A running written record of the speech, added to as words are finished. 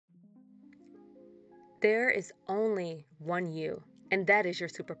There is only one you, and that is your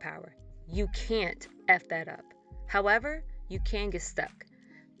superpower. You can't F that up. However, you can get stuck.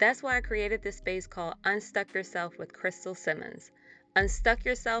 That's why I created this space called Unstuck Yourself with Crystal Simmons. Unstuck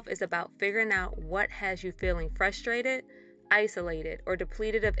Yourself is about figuring out what has you feeling frustrated, isolated, or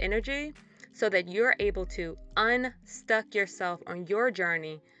depleted of energy so that you're able to unstuck yourself on your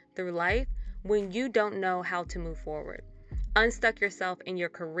journey through life when you don't know how to move forward. Unstuck yourself in your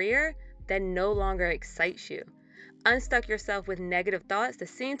career that no longer excites you. Unstuck yourself with negative thoughts that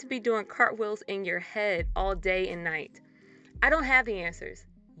seem to be doing cartwheels in your head all day and night. I don't have the answers.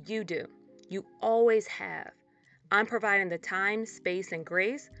 You do. You always have. I'm providing the time, space, and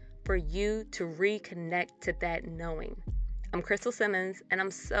grace for you to reconnect to that knowing. I'm Crystal Simmons, and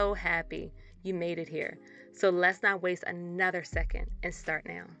I'm so happy you made it here. So let's not waste another second and start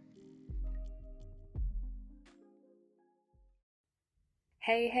now.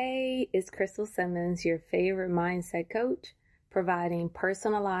 Hey, it's Crystal Simmons, your favorite mindset coach, providing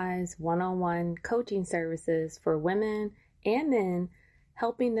personalized one-on-one coaching services for women and men,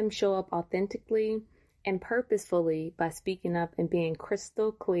 helping them show up authentically and purposefully by speaking up and being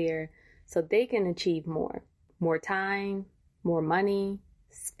crystal clear so they can achieve more time, more money,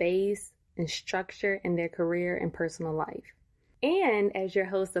 space, and structure in their career and personal life. And as your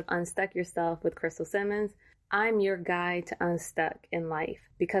host of Unstuck Yourself with Crystal Simmons, I'm your guide to unstuck in life,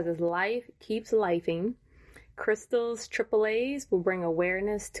 because as life keeps lifing, Crystal's AAAs will bring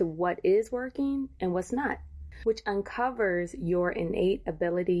awareness to what is working and what's not, which uncovers your innate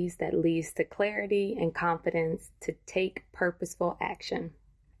abilities that leads to clarity and confidence to take purposeful action.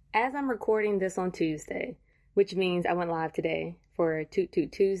 As I'm recording this on Tuesday, which means I went live today for Toot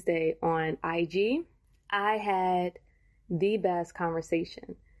Toot Tuesday on IG, I had the best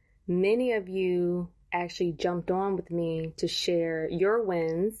conversation. Many of you actually jumped on with me to share your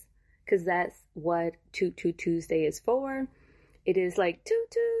wins, because that's what Toot Toot Tuesday is for. It is like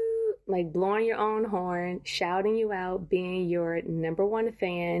toot toot, like blowing your own horn, shouting you out, being your number one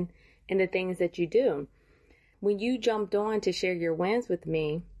fan in the things that you do. When you jumped on to share your wins with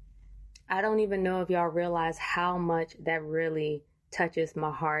me, I don't even know if y'all realize how much that really touches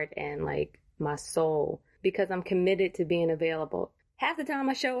my heart and like my soul, because I'm committed to being available. Half the time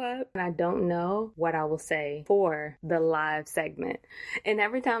I show up and I don't know what I will say for the live segment. And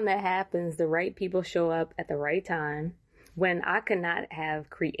every time that happens, the right people show up at the right time when I could not have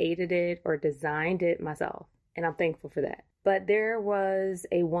created it or designed it myself. And I'm thankful for that. But there was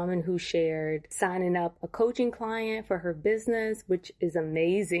a woman who shared signing up a coaching client for her business, which is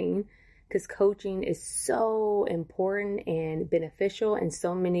amazing because coaching is so important and beneficial in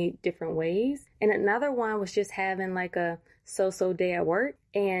so many different ways. And another one was just having like a so-so day at work,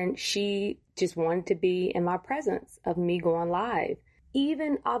 and she just wanted to be in my presence of me going live.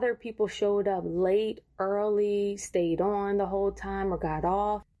 Even other people showed up late, early, stayed on the whole time or got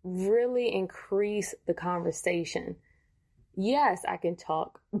off, really increased the conversation. Yes, I can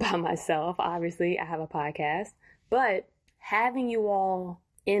talk by myself. Obviously, I have a podcast, but having you all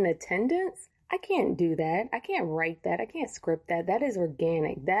in attendance, I can't do that. I can't write that. I can't script that. That is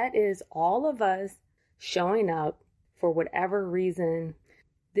organic. That is all of us showing up for whatever reason.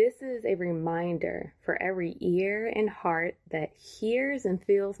 This is a reminder for every ear and heart that hears and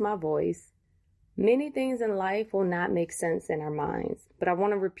feels my voice. Many things in life will not make sense in our minds, but I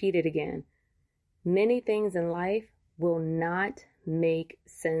want to repeat it again. Many things in life will not make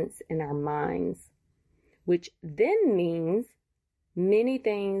sense in our minds, which then means many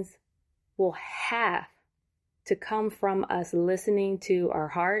things will have to come from us listening to our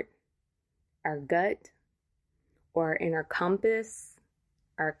heart, our gut, or our inner compass,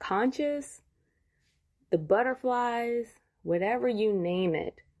 our conscious, the butterflies, whatever you name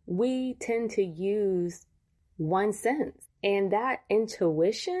it. We tend to use one sense, and that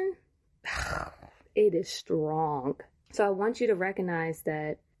intuition, it is strong. So I want you to recognize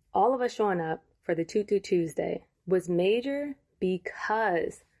that all of us showing up for the Toot Toot Tuesday was major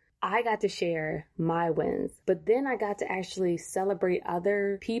because I got to share my wins, but then I got to actually celebrate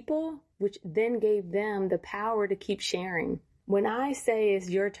other people, which then gave them the power to keep sharing. When I say it's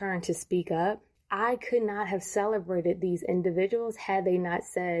your turn to speak up, I could not have celebrated these individuals had they not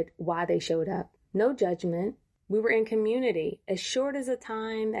said why they showed up. No judgment. We were in community. As short as a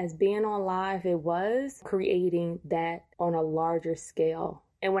time as being on live it was, creating that on a larger scale.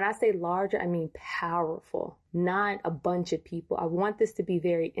 And when I say larger, I mean powerful, not a bunch of people. I want this to be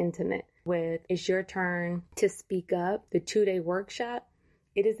very intimate with It's Your Turn to Speak Up, the 2-day workshop.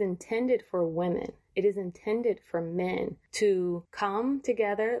 It is intended for women. It is intended for men to come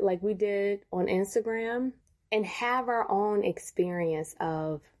together like we did on Instagram and have our own experience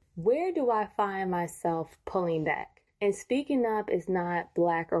of Where do I find myself pulling back? And speaking up is not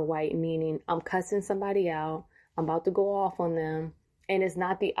black or white, meaning I'm cussing somebody out, I'm about to go off on them. And it's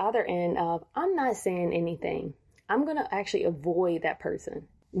not the other end of I'm not saying anything. I'm going to actually avoid that person.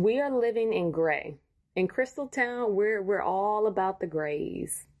 We are living in gray. In Crystal Town, we're all about the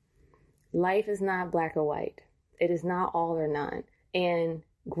grays. Life is not black or white. It is not all or none. And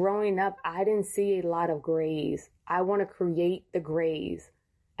growing up, I didn't see a lot of grays. I want to create the grays.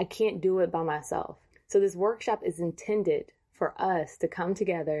 I can't do it by myself. So this workshop is intended for us to come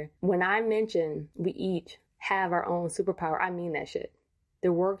together. When I mention we each have our own superpower, I mean that shit.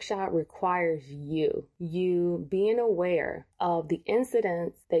 The workshop requires you being aware of the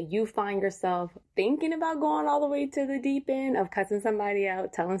incidents that you find yourself thinking about going all the way to the deep end of cussing somebody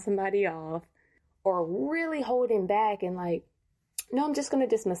out, telling somebody off, or really holding back and like, no, I'm just going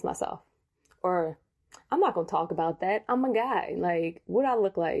to dismiss myself. Or I'm not going to talk about that. I'm a guy. Like, what I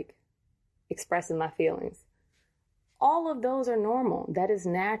look like expressing my feelings. All of those are normal. That is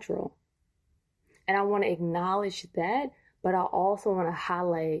natural. And I want to acknowledge that. But I also want to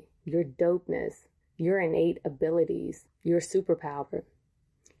highlight your dopeness, your innate abilities, your superpower,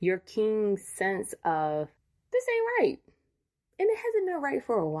 your keen sense of this ain't right. And it hasn't been right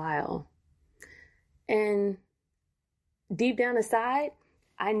for a while. And deep down inside,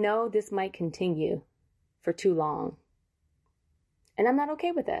 I know this might continue for too long. And I'm not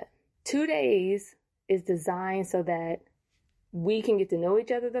okay with that. 2 days is designed so that we can get to know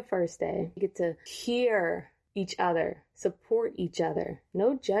each other the first day, get to hear each other, support each other,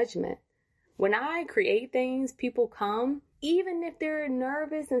 no judgment. When I create things, people come, even if they're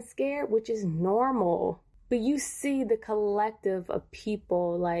nervous and scared, which is normal. But you see the collective of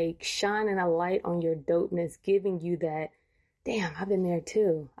people like shining a light on your dopeness, giving you that, damn, I've been there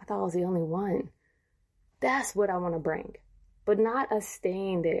too. I thought I was the only one. That's what I want to bring, but not us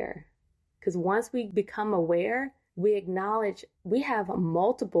staying there. Because once we become aware, we acknowledge we have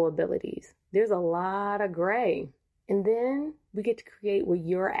multiple abilities. There's a lot of gray. And then we get to create what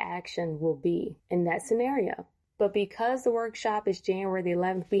your action will be in that scenario. But because the workshop is January the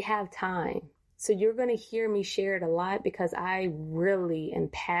 11th, we have time. So you're going to hear me share it a lot because I really am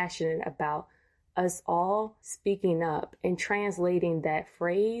passionate about us all speaking up and translating that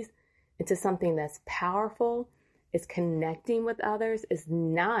phrase into something that's powerful. It's connecting with others. It's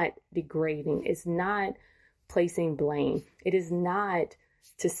not degrading. It's not placing blame. It is not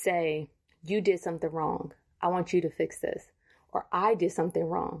to say, you did something wrong. I want you to fix this. Or I did something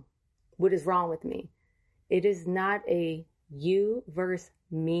wrong. What is wrong with me? It is not a you versus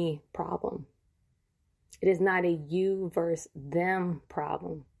me problem. It is not a you versus them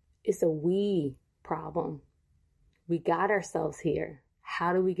problem. It's a we problem. We got ourselves here.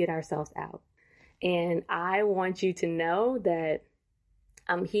 How do we get ourselves out? And I want you to know that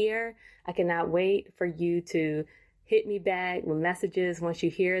I'm here. I cannot wait for you to hit me back with messages once you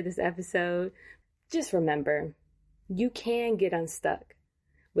hear this episode. Just remember, you can get unstuck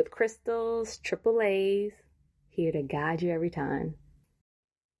with Crystal's AAAs, here to guide you every time.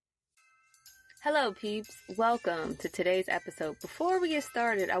 Hello peeps, welcome to today's episode. Before we get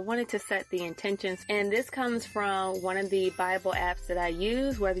started, I wanted to set the intentions, and this comes from one of the Bible apps that I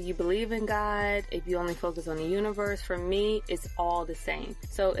use. Whether you believe in God, if you only focus on the universe, for me, it's all the same.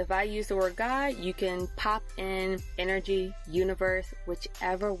 So if I use the word God, you can pop in energy, universe,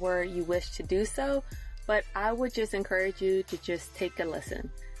 whichever word you wish to do so, but I would just encourage you to just take a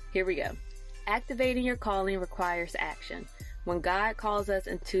listen. Here we go. Activating your calling requires action. When God calls us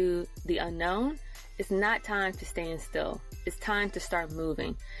into the unknown, it's not time to stand still. It's time to start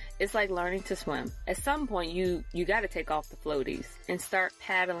moving. It's like learning to swim. At some point, you got to take off the floaties and start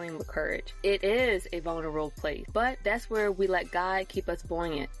paddling with courage. It is a vulnerable place, but that's where we let God keep us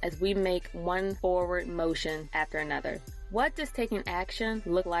buoyant as we make one forward motion after another. What does taking action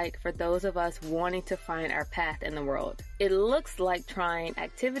look like for those of us wanting to find our path in the world? It looks like trying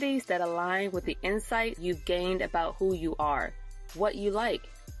activities that align with the insight you've gained about who you are, what you like,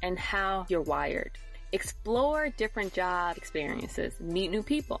 and how you're wired. Explore different job experiences, meet new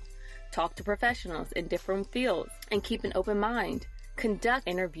people, talk to professionals in different fields, and keep an open mind. Conduct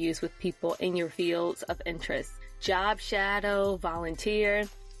interviews with people in your fields of interest. Job shadow, volunteer.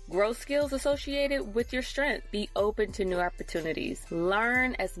 Grow skills associated with your strength. Be open to new opportunities.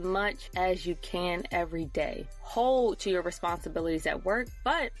 Learn as much as you can every day. Hold to your responsibilities at work,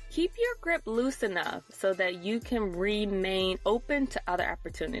 but keep your grip loose enough so that you can remain open to other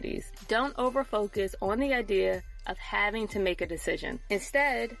opportunities. Don't overfocus on the idea of having to make a decision.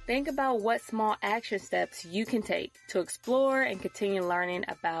 Instead, think about what small action steps you can take to explore and continue learning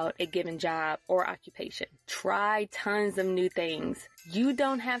about a given job or occupation. Try tons of new things. You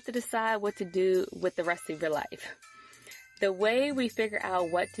don't have to decide what to do with the rest of your life. The way we figure out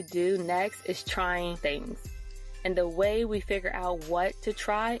what to do next is trying things. And the way we figure out what to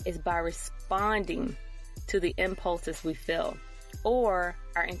try is by responding to the impulses we feel or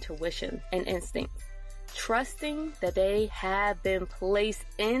our intuition and instincts, trusting that they have been placed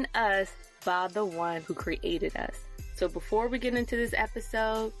in us by the one who created us. So before we get into this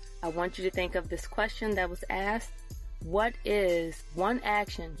episode, I want you to think of this question that was asked. What is one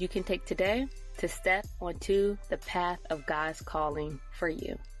action you can take today to step onto the path of God's calling for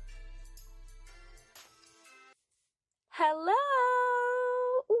you? Hello,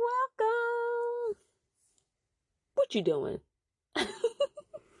 welcome. What you doing?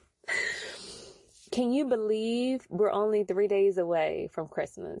 Can you believe we're only 3 days away from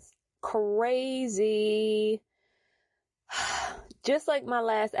Christmas? Crazy. Just like my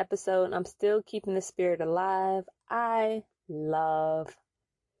last episode, I'm still keeping the spirit alive. I love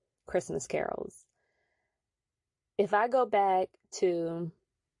Christmas carols. If I go back to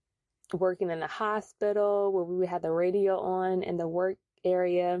working in a hospital where we had the radio on in the work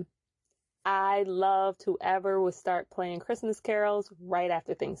area, I loved whoever would start playing Christmas carols right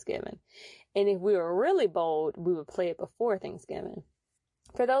after Thanksgiving. And if we were really bold, we would play it before Thanksgiving.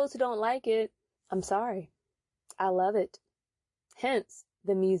 For those who don't like it, I'm sorry. I love it. Hence,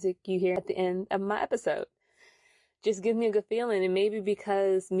 the music you hear at the end of my episode. Just gives me a good feeling. And maybe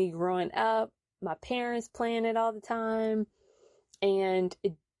because me growing up, my parents playing it all the time, and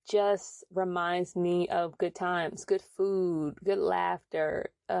it just reminds me of good times, good food, good laughter.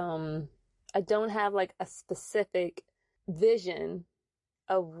 I don't have like a specific vision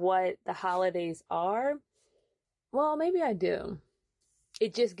of what the holidays are. Well, maybe I do.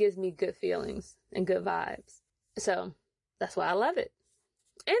 It just gives me good feelings and good vibes. So that's why I love it.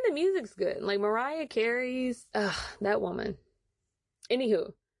 And the music's good. Like Mariah Carey's, that woman.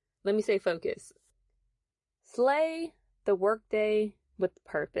 Anywho, let me stay focused. Sleigh, the workday with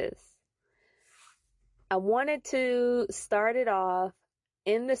purpose. I wanted to start it off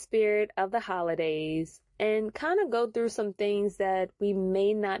in the spirit of the holidays and kind of go through some things that we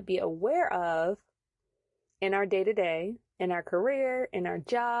may not be aware of in our day-to-day, in our career, in our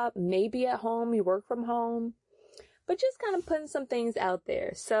job, maybe at home, you work from home, but just kind of putting some things out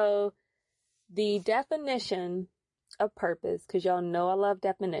there. So the definition of purpose, because y'all know I love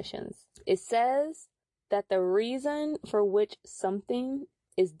definitions, it says that the reason for which something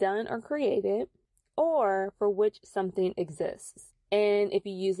is done or created, or for which something exists. And if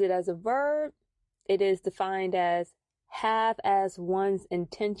you use it as a verb, it is defined as have as one's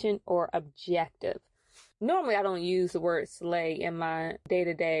intention or objective. Normally, I don't use the word slay in my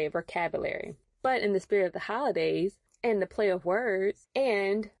day-to-day vocabulary, but in the spirit of the holidays and the play of words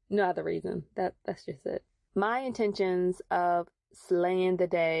and no other reason, that's just it. My intentions of slaying the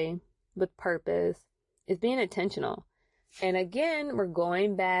day with purpose is being intentional. And again, we're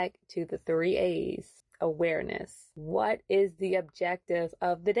going back to the 3 A's. Awareness. What is the objective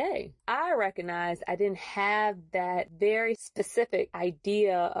of the day? I recognize I didn't have that very specific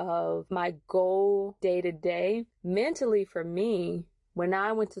idea of my goal day to day. Mentally for me, when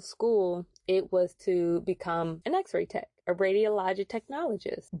I went to school, it was to become an X-ray tech, a radiologic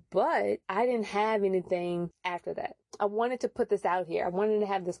technologist. But I didn't have anything after that. I wanted to put this out here. I wanted to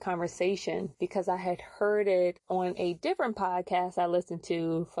have this conversation because I had heard it on a different podcast I listened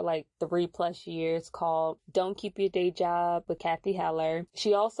to for like 3+ years called Don't Keep Your Day Job with Kathy Heller.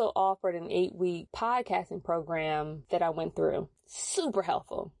 She also offered an 8-week podcasting program that I went through. Super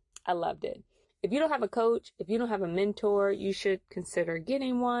helpful. I loved it. If you don't have a coach, if you don't have a mentor, you should consider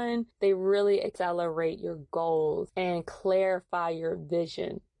getting one. They really accelerate your goals and clarify your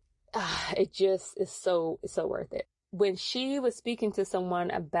vision. It just is so worth it. When she was speaking to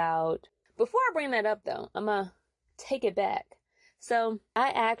someone about, before I bring that up though, I'm gonna take it back. So I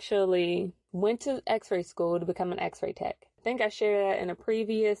actually went to X-ray school to become an X-ray tech. I think I shared that in a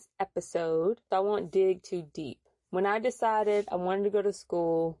previous episode, so I won't dig too deep. When I decided I wanted to go to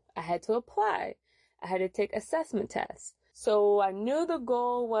school, I had to apply. I had to take assessment tests. So I knew the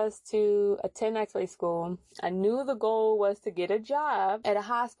goal was to attend X-ray school. I knew the goal was to get a job at a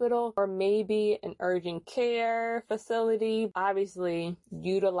hospital or maybe an urgent care facility, obviously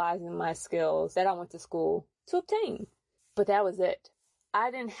utilizing my skills that I went to school to obtain. But that was it.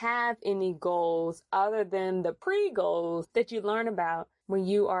 I didn't have any goals other than the pre-goals that you learn about when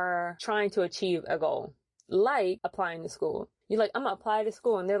you are trying to achieve a goal. like applying to school. You're like, I'm gonna apply to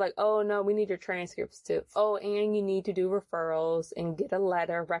school. And they're like, oh no, we need your transcripts too. Oh, and you need to do referrals and get a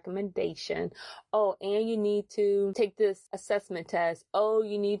letter of recommendation. Oh, and you need to take this assessment test. Oh,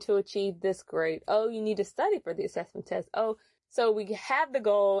 you need to achieve this grade. Oh, you need to study for the assessment test. Oh, so we have the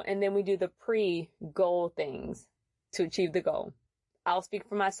goal and then we do the pre-goal things to achieve the goal. I'll speak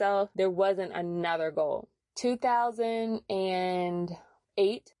for myself. There wasn't another goal.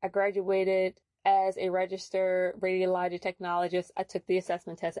 2008, I graduated as a registered radiology technologist. I took the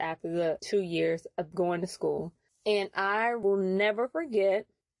assessment test after the 2 years of going to school. And I will never forget,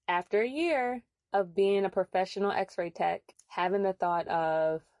 after a year of being a professional x-ray tech, having the thought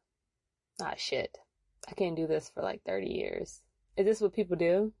of, shit, I can't do this for like 30 years. Is this what people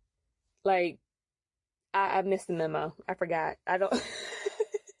do? Like, I missed the memo. I forgot. I don't...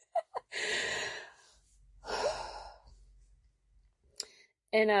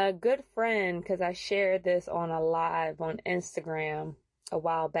 And a good friend, because I shared this on a live on Instagram a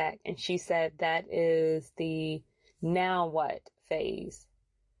while back, and she said that is the now what phase.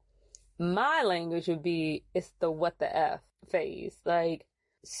 My language would be, it's the what the F phase. Like,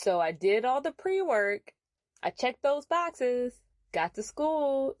 so I did all the pre-work, I checked those boxes, got to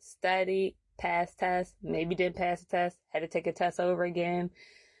school, studied, passed tests, maybe didn't pass the test, had to take a test over again,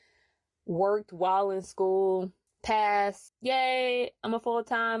 worked while in school, pass, yay, I'm a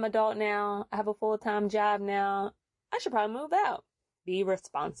full-time adult now. I have a full-time job now. I should probably move out. Be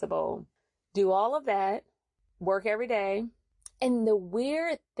responsible. Do all of that. Work every day. And the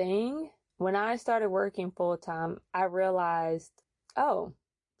weird thing, when I started working full-time, I realized, oh,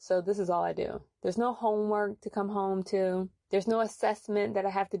 so this is all I do. There's no homework to come home to. There's no assessment that I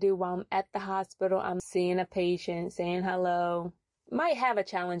have to do while I'm at the hospital. I'm seeing a patient, saying hello. Might have a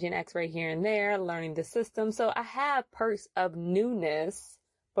challenging x-ray here and there, learning the system. So I have perks of newness,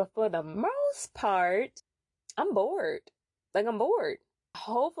 but for the most part, I'm bored. Like, I'm bored.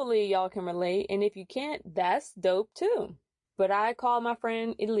 Hopefully y'all can relate. And if you can't, that's dope too. But I called my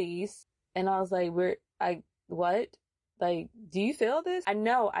friend Elise and I was like, what? Like, do you feel this? I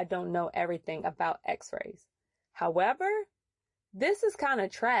know I don't know everything about x-rays. However, this is kind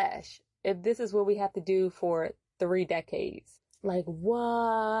of trash if this is what we have to do for 3 decades. Like,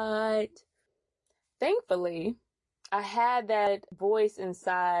 what? Thankfully, I had that voice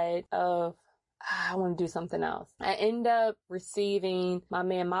inside of, I want to do something else. I end up receiving my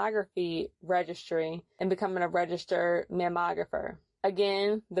mammography registry and becoming a registered mammographer.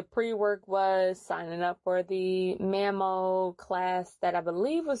 Again, the pre-work was signing up for the mammo class that I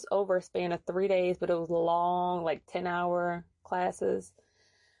believe was over a span of 3 days, but it was long, like 10-hour classes.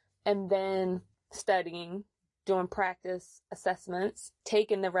 And then studying, doing practice assessments,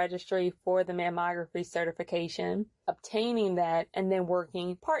 taking the registry for the mammography certification, obtaining that, and then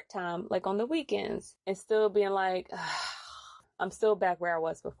working part-time, like on the weekends, and still being like, I'm still back where I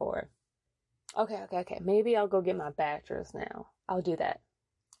was before. Okay. Maybe I'll go get my bachelor's now. I'll do that.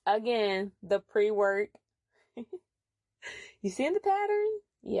 Again, the pre-work. You seeing the pattern?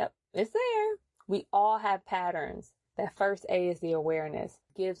 Yep, it's there. We all have patterns. That first A is the awareness.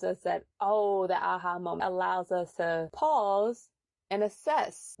 Gives us that, the aha moment. Allows us to pause and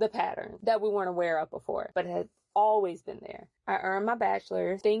assess the pattern that we weren't aware of before, but it had always been there. I earned my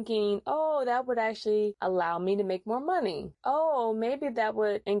bachelor's thinking, that would actually allow me to make more money. Maybe that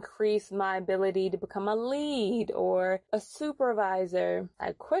would increase my ability to become a lead or a supervisor.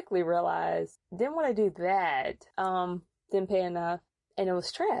 I quickly realized, didn't want to do that. Didn't pay enough. And it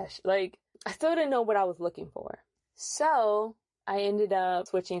was trash. Like, I still didn't know what I was looking for. So I ended up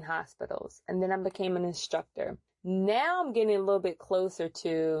switching hospitals and then I became an instructor. Now I'm getting a little bit closer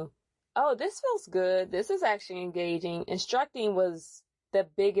to, this feels good. This is actually engaging. Instructing was the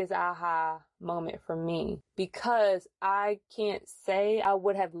biggest aha moment for me because I can't say I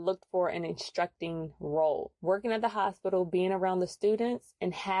would have looked for an instructing role. Working at the hospital, being around the students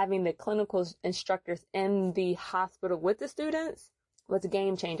and having the clinical instructors in the hospital with the students was a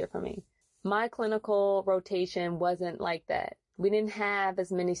game changer for me. My clinical rotation wasn't like that. We didn't have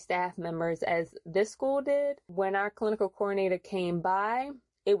as many staff members as this school did. When our clinical coordinator came by,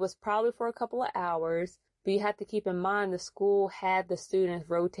 it was probably for a couple of hours, but you have to keep in mind the school had the students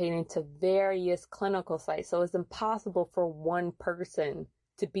rotating to various clinical sites. So it's impossible for one person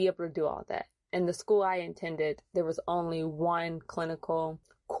to be able to do all that. In the school I attended, there was only one clinical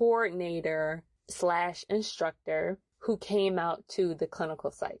coordinator / instructor who came out to the clinical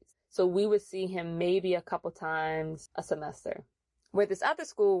sites. So we would see him maybe a couple times a semester. Where this other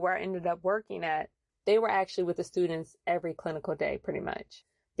school where I ended up working at, they were actually with the students every clinical day, pretty much.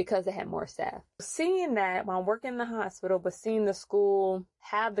 because they had more staff. Seeing that while working in the hospital, but seeing the school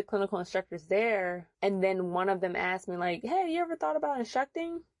have the clinical instructors there, and then one of them asked me like, hey, you ever thought about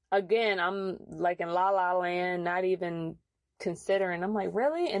instructing? Again, I'm like in la la land, not even considering. I'm like,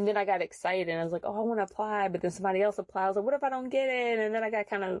 really? And then I got excited and I was like, oh, I want to apply, but then somebody else applied. I was like, what if I don't get it? And then I got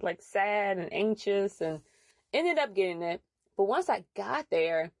kind of like sad and anxious and ended up getting it. But once I got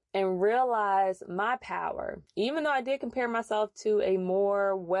there and realized my power, even though I did compare myself to a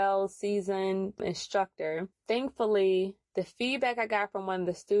more well-seasoned instructor, thankfully, the feedback I got from one of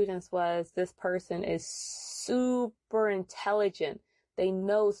the students was this person is super intelligent. They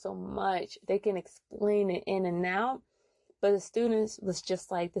know so much. They can explain it in and out. But the students was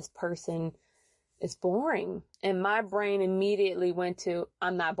just like, this person is boring. And my brain immediately went to,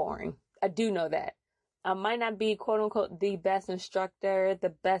 I'm not boring. I do know that. I might not be, quote unquote, the best instructor, the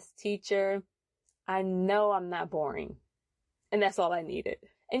best teacher. I know I'm not boring. And that's all I needed.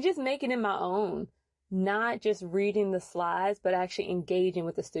 And just making it my own, not just reading the slides, but actually engaging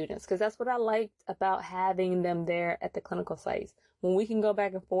with the students. Because that's what I liked about having them there at the clinical sites. When we can go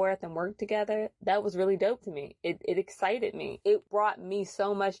back and forth and work together, that was really dope to me. It excited me. It brought me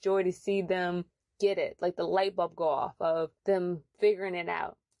so much joy to see them get it, like the light bulb go off of them figuring it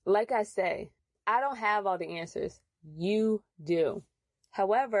out. Like I say, I don't have all the answers. You do.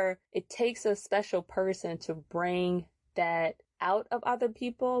 However, it takes a special person to bring that out of other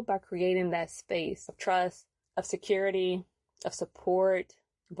people by creating that space of trust, of security, of support,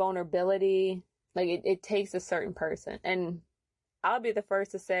 vulnerability. Like it takes a certain person. And I'll be the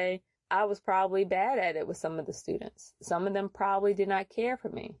first to say I was probably bad at it with some of the students. Some of them probably did not care for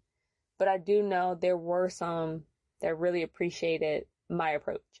me. But I do know there were some that really appreciated my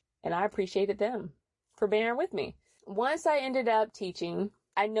approach. And I appreciated them for bearing with me. Once I ended up teaching,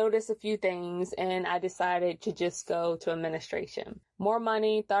 I noticed a few things and I decided to just go to administration. More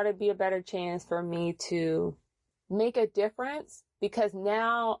money, thought it'd be a better chance for me to make a difference because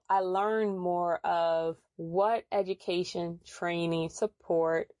now I learned more of what education, training,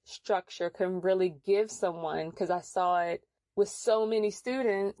 support, structure can really give someone because I saw it with so many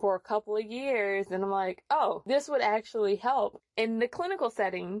students for a couple of years. And I'm like, oh, this would actually help in the clinical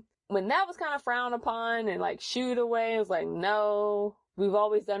setting. When that was kind of frowned upon and like shooed away, it was like, no, we've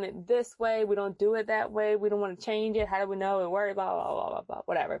always done it this way. We don't do it that way. We don't want to change it. How do we know? And worry about blah, blah, blah, blah,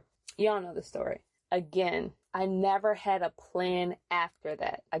 whatever. Y'all know the story. Again, I never had a plan after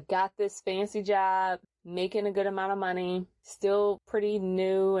that. I got this fancy job, making a good amount of money, still pretty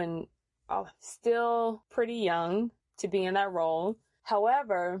new and still pretty young to be in that role.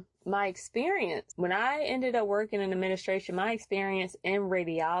 However, my experience, when I ended up working in administration, my experience in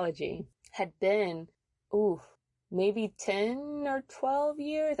radiology had been, maybe 10 or 12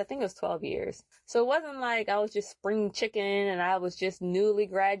 years. I think it was 12 years. So it wasn't like I was just spring chicken and I was just newly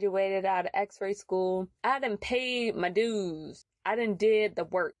graduated out of x-ray school. I done paid my dues. I done did the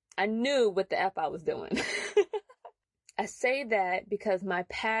work. I knew what the F I was doing. I say that because my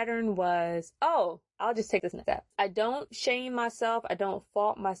pattern was, I'll just take this next step. I don't shame myself. I don't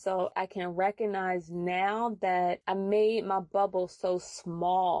fault myself. I can recognize now that I made my bubble so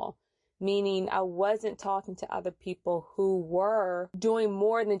small, meaning I wasn't talking to other people who were doing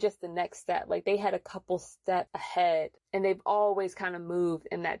more than just the next step. Like they had a couple steps ahead and they've always kind of moved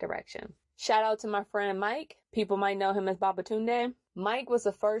in that direction. Shout out to my friend Mike. People might know him as Babatunde. Mike was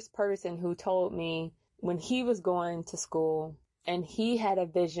the first person who told me when he was going to school and he had a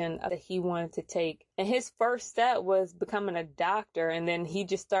vision that he wanted to take. And his first step was becoming a doctor. And then he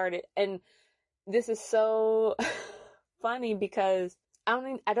just started. And this is so funny because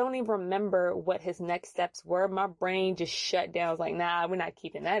I don't even remember what his next steps were. My brain just shut down. I was like, nah, we're not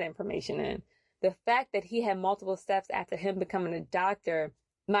keeping that information in. The fact that he had multiple steps after him becoming a doctor,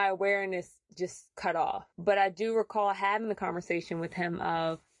 my awareness just cut off. But I do recall having the conversation with him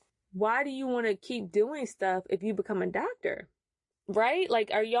of, why do you want to keep doing stuff if you become a doctor? Right?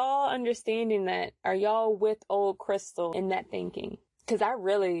 Like, are y'all understanding that? Are y'all with old Crystal in that thinking? Because I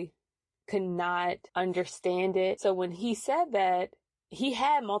really could not understand it. So when he said that, he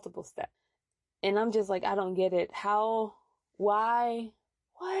had multiple steps. And I'm just like, I don't get it. How? Why?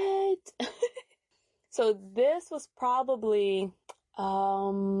 What? So this was probably,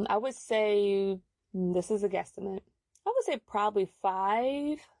 I would say, this is a guesstimate. I would say probably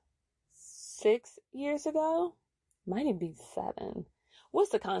 5-6 years ago. Might even be 7.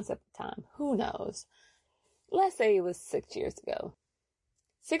 What's the concept of time? Who knows? Let's say it was 6 years ago.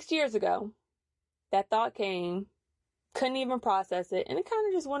 6 years ago, that thought came, couldn't even process it, and it kind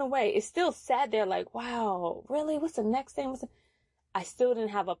of just went away. It still sat there like, wow, really? What's the next thing? I still didn't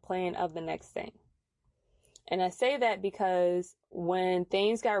have a plan of the next thing. And I say that because when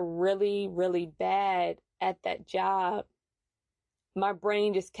things got really, really bad at that job, my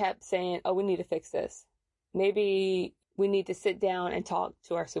brain just kept saying, oh, we need to fix this. Maybe we need to sit down and talk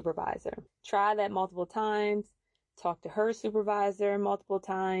to our supervisor. Try that multiple times. Talk to her supervisor multiple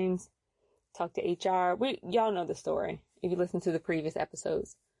times. Talk to HR. Y'all know the story if you listen to the previous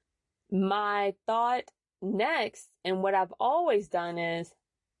episodes. My thought next, and what I've always done, is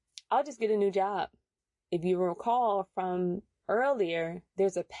I'll just get a new job. If you recall from earlier,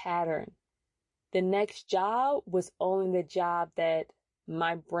 there's a pattern. The next job was only the job that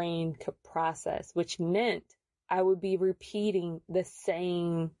my brain could process, which meant I would be repeating the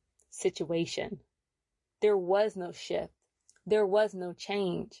same situation. There was no shift. There was no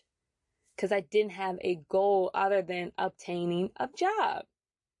change because I didn't have a goal other than obtaining a job.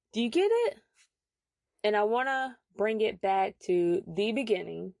 Do you get it? And I want to bring it back to the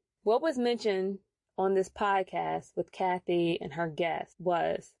beginning. What was mentioned on this podcast with Kathy and her guest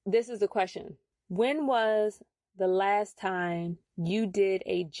was, this is the question. When was the last time you did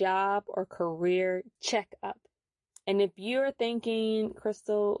a job or career checkup? And if you're thinking,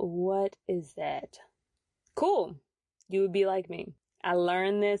 Crystal, what is that? Cool. You would be like me. I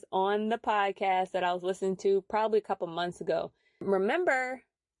learned this on the podcast that I was listening to probably a couple months ago. Remember,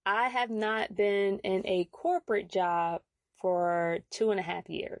 I have not been in a corporate job for 2.5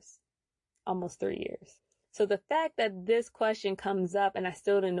 years, almost 3 years. So the fact that this question comes up and I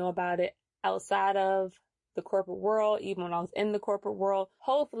still didn't know about it outside of the corporate world, even when I was in the corporate world,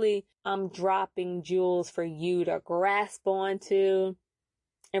 hopefully I'm dropping jewels for you to grasp onto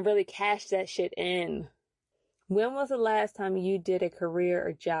and really cash that shit in. When was the last time you did a career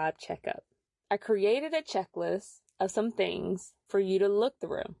or job checkup? I created a checklist of some things for you to look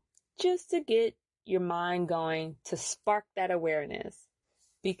through just to get your mind going, to spark that awareness.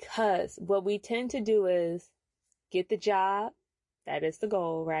 Because what we tend to do is get the job. That is the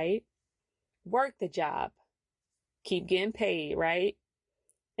goal, right? Work the job. Keep getting paid, right?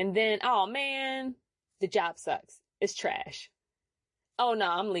 And then, oh man, the job sucks. It's trash. Oh no,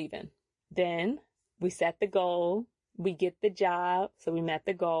 I'm leaving. Then we set the goal. We get the job. So we met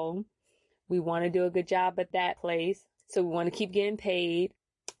the goal. We want to do a good job at that place. So we want to keep getting paid.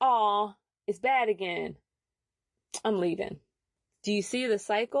 Oh, it's bad again. I'm leaving. Do you see the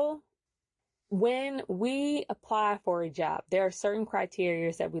cycle? When we apply for a job, there are certain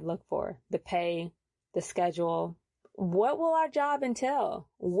criteria that we look for. The pay, the schedule. What will our job entail?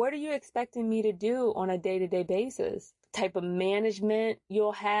 What are you expecting me to do on a day-to-day basis? Type of management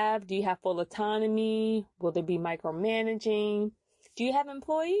you'll have? Do you have full autonomy? Will there be micromanaging? Do you have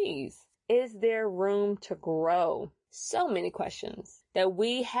employees? Is there room to grow? So many questions that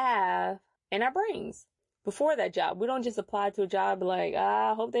we have in our brains before that job. We don't just apply to a job like,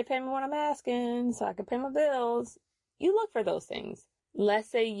 I hope they pay me what I'm asking so I can pay my bills. You look for those things. Let's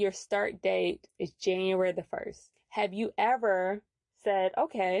say your start date is January the 1st. Have you ever said,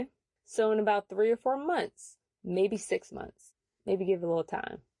 okay, so in about 3 or 4 months, maybe 6 months, maybe give it a little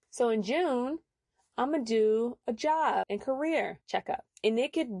time. So in June, I'm going to do a job and career checkup. And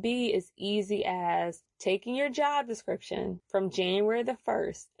it could be as easy as taking your job description from January the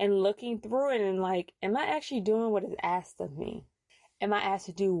 1st and looking through it and like, am I actually doing what is asked of me? Am I asked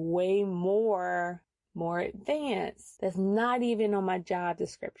to do way more advanced? That's not even on my job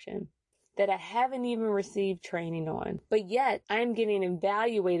description, that I haven't even received training on, but yet I'm getting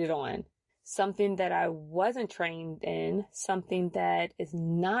evaluated on something that I wasn't trained in, something that is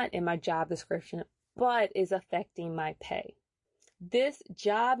not in my job description, but is affecting my pay. This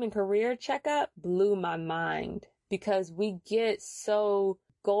job and career checkup blew my mind because we get so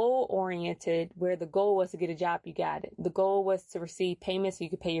goal oriented where the goal was to get a job, you got it. The goal was to receive payments so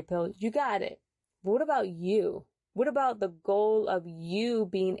you could pay your bills, you got it. But what about you? What about the goal of you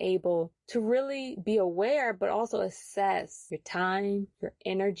being able to really be aware, but also assess your time, your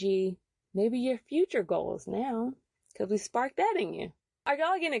energy, maybe your future goals now, because we sparked that in you. Are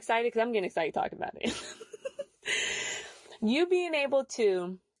y'all getting excited? Because I'm getting excited talking about it. You being able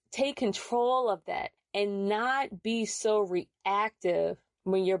to take control of that and not be so reactive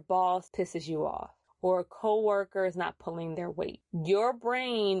when your boss pisses you off or a coworker is not pulling their weight. Your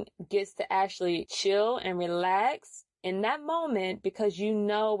brain gets to actually chill and relax in that moment because you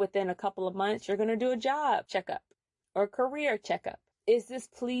know within a couple of months you're going to do a job checkup or career checkup. Is this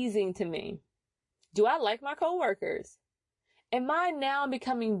pleasing to me? Do I like my coworkers? Am I now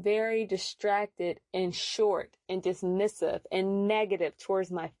becoming very distracted and short and dismissive and negative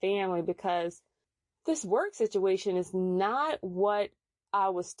towards my family because this work situation is not what I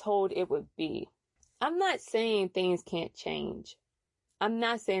was told it would be? I'm not saying things can't change. I'm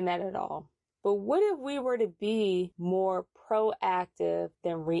not saying that at all. But what if we were to be more proactive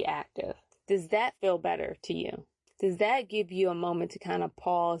than reactive? Does that feel better to you? Does that give you a moment to kind of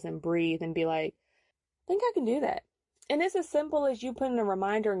pause and breathe and be like, I think I can do that? And it's as simple as you putting a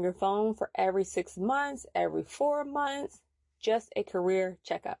reminder on your phone for every 6 months, every 4 months, just a career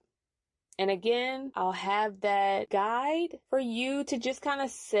checkup. And again, I'll have that guide for you to just kind of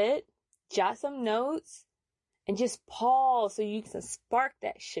sit, jot some notes, and just pause so you can spark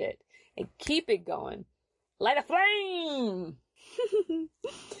that shit and keep it going. Light a flame!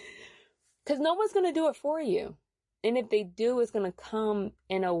 Because no one's going to do it for you. And if they do, it's going to come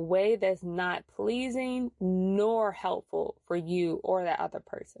in a way that's not pleasing nor helpful for you or that other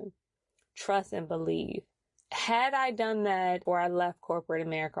person. Trust and believe. Had I done that before I left corporate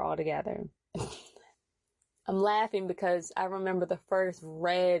America altogether, I'm laughing because I remember the first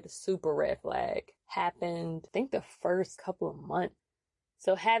super red flag happened, I think the first couple of months.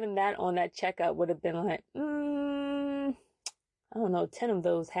 So having that on that checkup would have been like, I don't know, 10 of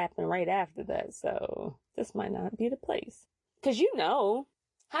those happened right after that. So this might not be the place. Because you know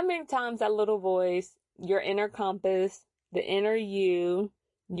how many times that little voice, your inner compass, the inner you,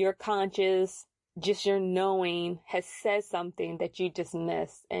 your conscious, just your knowing has said something that you just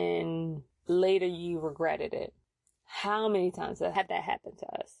missed and later you regretted it. How many times have that happened to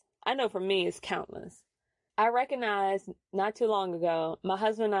us? I know for me it's countless. I recognized not too long ago, my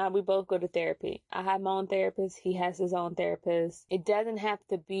husband and I, we both go to therapy. I have my own therapist. He has his own therapist. It doesn't have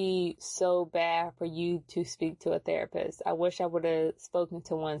to be so bad for you to speak to a therapist. I wish I would have spoken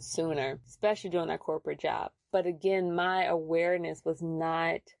to one sooner, especially doing that corporate job. But again, my awareness was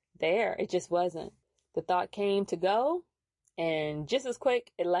not there. It just wasn't. The thought came to go, and just as quick,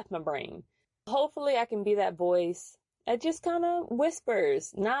 it left my brain. Hopefully I can be that voice that just kind of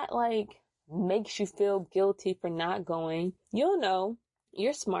whispers, not like makes you feel guilty for not going. You'll know.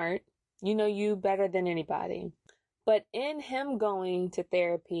 You're smart. You know you better than anybody. But in him going to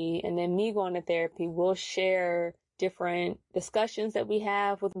therapy and then me going to therapy, we'll share different discussions that we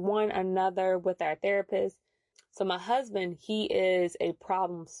have with one another with our therapist. So my husband, he is a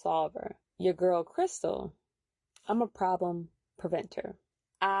problem solver. Your girl, Crystal, I'm a problem preventer.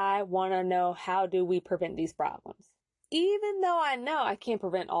 I want to know, how do we prevent these problems? Even though I know I can't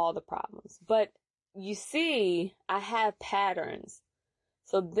prevent all the problems. But you see, I have patterns.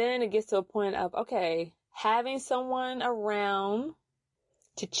 So then it gets to a point of, okay, having someone around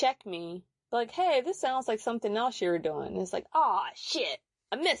to check me, like, hey, this sounds like something else you were doing. And it's like, oh, shit,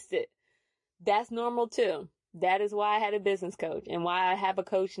 I missed it. That's normal too. That is why I had a business coach and why I have a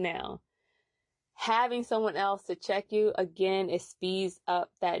coach now. Having someone else to check you, again, it speeds up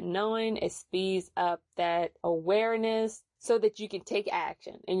that knowing, it speeds up that awareness so that you can take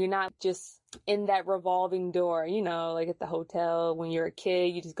action and you're not just in that revolving door, you know, like at the hotel when you're a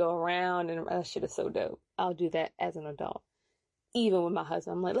kid, you just go around and that shit is so dope. I'll do that as an adult. Even with my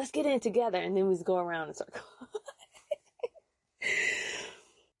husband, I'm like, let's get in together. And then we just go around in a circle.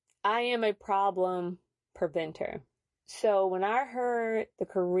 I am a problem preventer. So when I heard the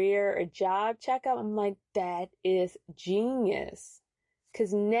career or job checkup, I'm like, that is genius.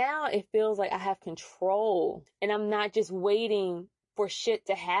 Because now it feels like I have control and I'm not just waiting for shit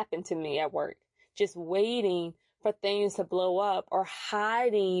to happen to me at work, just waiting for things to blow up or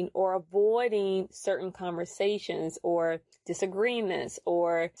hiding or avoiding certain conversations or disagreements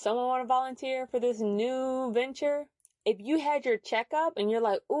or someone want to volunteer for this new venture. If you had your checkup and you're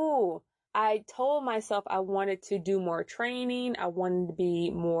like, ooh, I told myself I wanted to do more training. I wanted to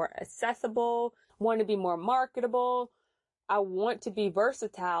be more accessible, wanted to be more marketable. I want to be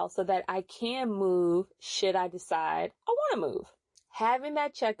versatile so that I can move should I decide I want to move. Having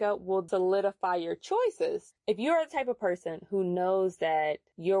that checkup will solidify your choices. If you're the type of person who knows that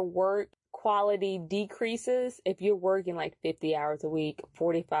your work quality decreases, if you're working like 50 hours a week,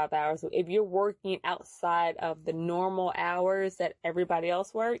 45 hours, if you're working outside of the normal hours that everybody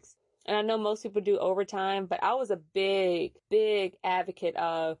else works, and I know most people do overtime, but I was a big advocate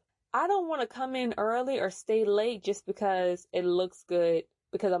of, I don't want to come in early or stay late just because it looks good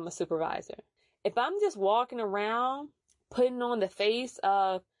because I'm a supervisor. If I'm just walking around putting on the face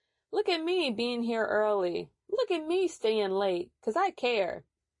of, look at me being here early, look at me staying late because I care.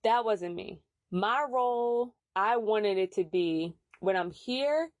 That wasn't me. My role, I wanted it to be, when I'm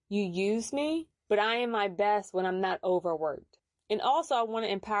here, you use me, but I am my best when I'm not overworked. And also I want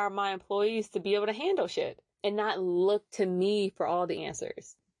to empower my employees to be able to handle shit and not look to me for all the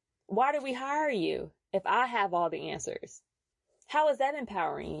answers. Why did we hire you if I have all the answers? How is that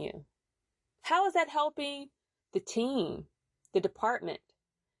empowering you? How is that helping the team, the department?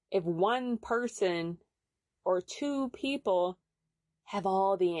 If one person or two people have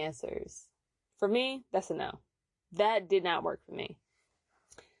all the answers, For me, that's a no. That did not work for me.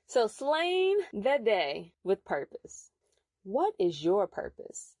 So slaying the day with purpose. What is your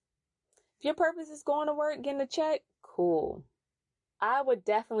purpose? If your purpose is going to work, getting a check, cool. I would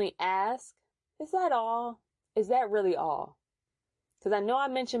definitely ask, is that all? Is that really all? Because I know I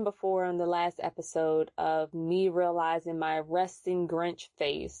mentioned before in the last episode of me realizing my resting Grinch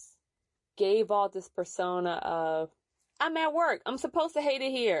face gave all this persona of, I'm at work. I'm supposed to hate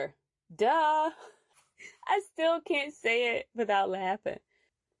it here. Duh. I still can't say it without laughing.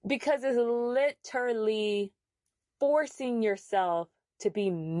 Because it's literally forcing yourself to be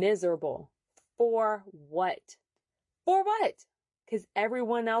miserable. For what? For what? Because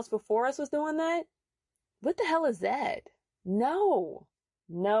everyone else before us was doing that? What the hell is that? No.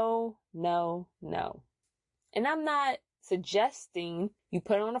 No, no, no. And I'm not suggesting you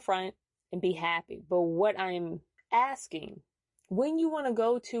put on the front and be happy. But what I'm asking, when you want to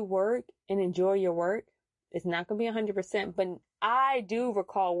go to work and enjoy your work, it's not going to be 100%. But I do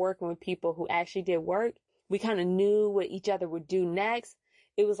recall working with people who actually did work. We kind of knew what each other would do next.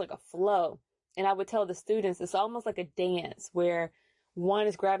 It was like a flow. And I would tell the students, it's almost like a dance where one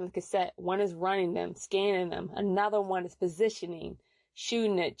is grabbing the cassette, one is running them, scanning them, another one is positioning,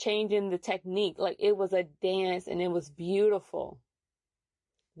 shooting it, changing the technique. Like it was a dance and it was beautiful.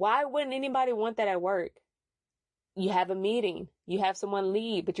 Why wouldn't anybody want that at work? You have a meeting, you have someone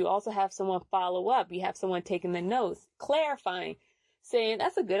lead, but you also have someone follow up. You have someone taking the notes, clarifying, saying,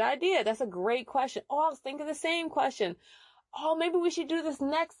 that's a good idea. That's a great question. Oh, I was thinking the same question. Oh, maybe we should do this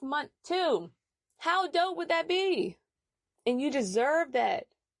next month too. How dope would that be? And you deserve that.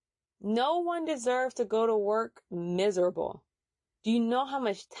 No one deserves to go to work miserable. Do you know how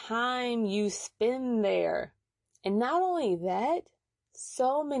much time you spend there? And not only that,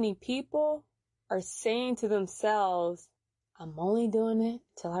 so many people are saying to themselves, I'm only doing it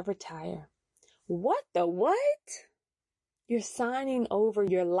till I retire. What the what? You're signing over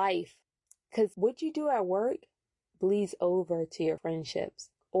your life. Because what you do at work bleeds over to your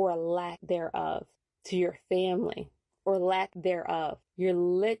friendships or lack thereof, to your family or lack thereof. You're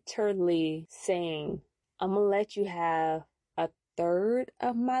literally saying, I'm going to let you have a third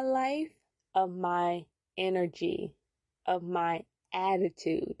of my life, of my energy, of my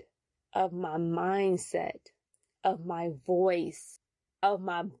attitude, of my mindset, of my voice, of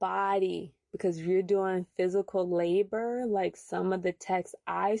my body. Because if you're doing physical labor, like some of the techs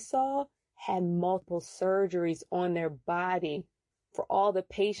I saw had multiple surgeries on their body for all the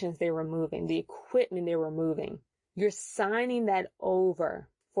patients they were moving, the equipment they were moving. You're signing that over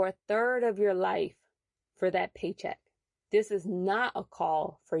for a third of your life for that paycheck. This is not a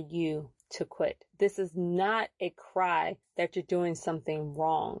call for you to quit. This is not a cry that you're doing something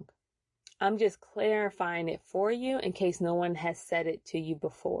wrong. I'm just clarifying it for you in case no one has said it to you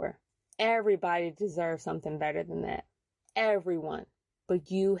before. Everybody deserves something better than that. Everyone.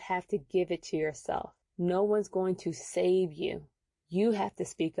 But you have to give it to yourself. No one's going to save you. You have to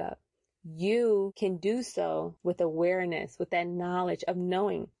speak up. You can do so with awareness, with that knowledge of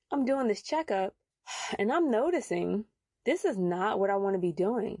knowing, I'm doing this checkup and I'm noticing this is not what I want to be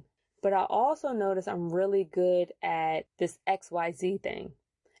doing. But I also notice I'm really good at this XYZ thing.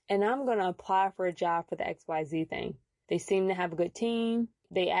 And I'm going to apply for a job for the XYZ thing. They seem to have a good team.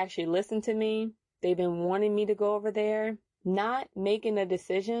 They actually listen to me. They've been wanting me to go over there. Not making a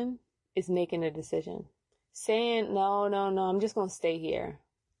decision is making a decision. Saying, no, I'm just going to stay here.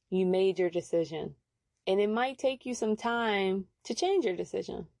 You made your decision. And it might take you some time to change your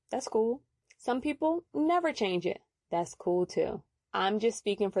decision. That's cool. Some people never change it. That's cool too. I'm just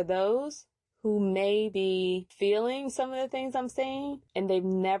speaking for those who may be feeling some of the things I'm saying and they've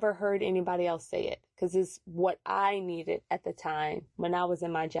never heard anybody else say it because it's what I needed at the time when I was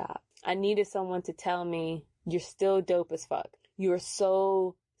in my job. I needed someone to tell me, you're still dope as fuck. You're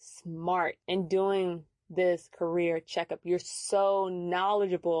so smart in doing this career checkup. You're so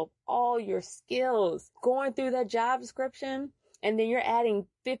knowledgeable of all your skills. Going through that job description and then you're adding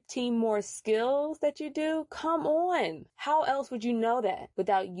 15 more skills that you do. Come on. How else would you know that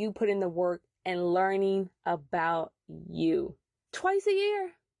without you putting the work and learning about you? Twice a year.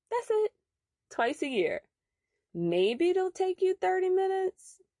 That's it. Twice a year. Maybe it'll take you 30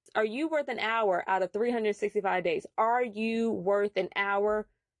 minutes. Are you worth an hour out of 365 days? Are you worth an hour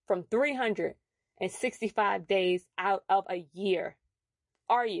from 365 days out of a year?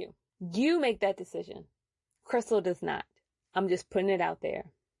 Are you? You make that decision. Crystal does not. I'm just putting it out there.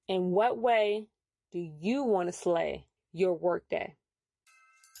 In what way do you want to slay your workday?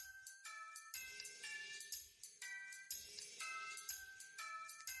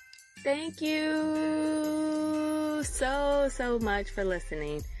 Thank you so much for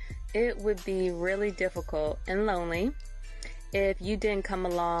listening. it would be really difficult and lonely if you didn't come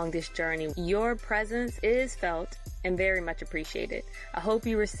along this journey. Your presence is felt and very much appreciated. I hope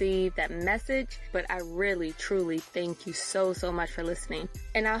you received that message, but I really, truly thank you so much for listening.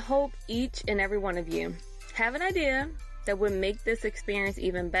 And I hope each and every one of you have an idea that would make this experience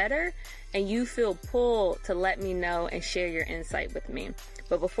even better, and you feel pulled to let me know and share your insight with me.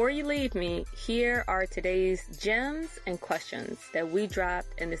 But before you leave me, here are today's gems and questions that we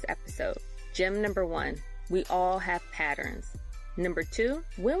dropped in this episode. Gem number 1, we all have patterns. Number 2,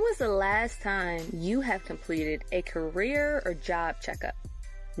 when was the last time you have completed a career or job checkup?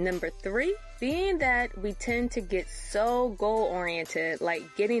 Number 3, being that we tend to get so goal-oriented, like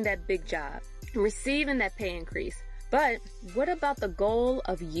getting that big job, receiving that pay increase. But what about the goal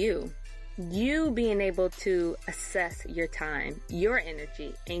of you? You being able to assess your time, your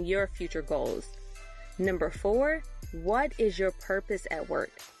energy, and your future goals. Number 4, what is your purpose at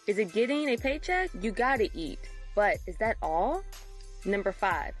work? Is it getting a paycheck? You gotta eat. But is that all? Number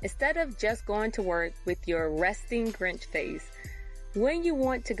 5, instead of just going to work with your resting Grinch face, when you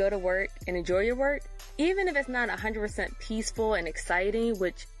want to go to work and enjoy your work, even if it's not 100% peaceful and exciting,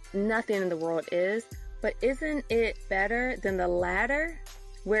 which nothing in the world is, but isn't it better than the latter,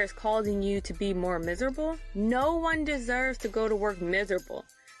 where it's causing you to be more miserable? No one deserves to go to work miserable.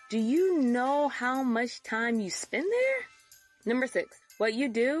 Do you know how much time you spend there? Number 6, what you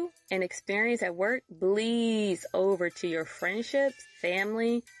do and experience at work bleeds over to your friendships,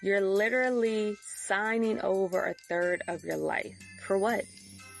 family. You're literally signing over a third of your life. For what?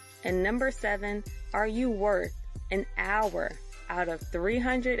 And number 7, are you worth an hour out of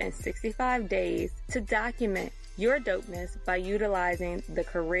 365 days to document your dopeness by utilizing the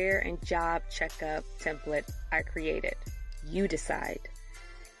career and job checkup template I created? You decide.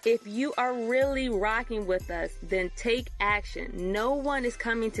 If you are really rocking with us, then take action. No one is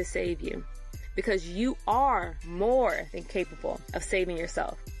coming to save you because you are more than capable of saving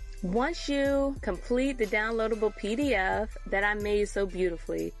yourself. Once you complete the downloadable PDF that I made so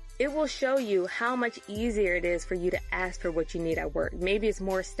beautifully, it will show you how much easier it is for you to ask for what you need at work. Maybe it's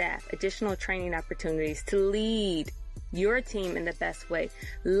more staff, additional training opportunities to lead your team in the best way,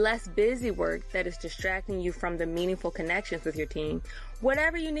 less busy work that is distracting you from the meaningful connections with your team.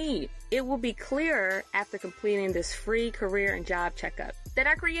 Whatever you need, it will be clearer after completing this free career and job checkup that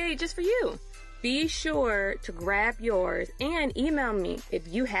I created just for you. Be sure to grab yours and email me if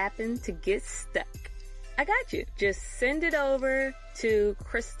you happen to get stuck. I got you. Just send it over to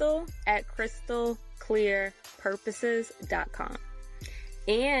crystal@crystalclearpurposes.com.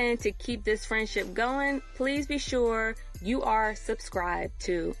 And to keep this friendship going, please be sure you are subscribed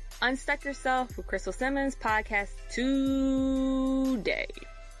to Unstuck Yourself with Crystal Simmons podcast today.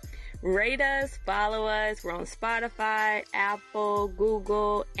 Rate us, follow us. We're on Spotify, Apple,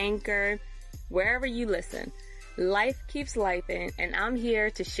 Google, Anchor, wherever you listen. Life keeps lifing, and I'm here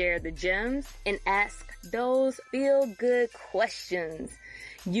to share the gems and ask those feel-good questions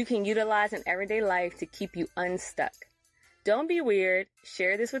you can utilize in everyday life to keep you unstuck. Don't be weird.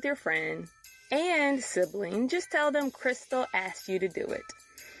 Share this with your friend and sibling. Just tell them Crystal asked you to do it.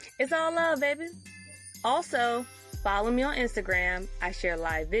 It's all love, baby. Also, follow me on Instagram. I share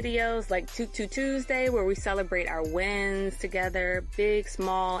live videos like Toot Toot Tuesday, where we celebrate our wins together, big,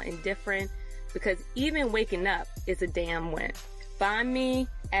 small, and different, because even waking up is a damn win. Find me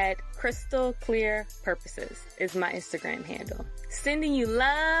at Crystal Clear Purposes is my Instagram handle. Sending you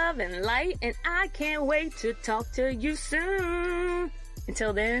love and light, and I can't wait to talk to you soon.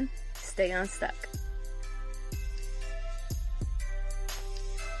 Until then, stay unstuck.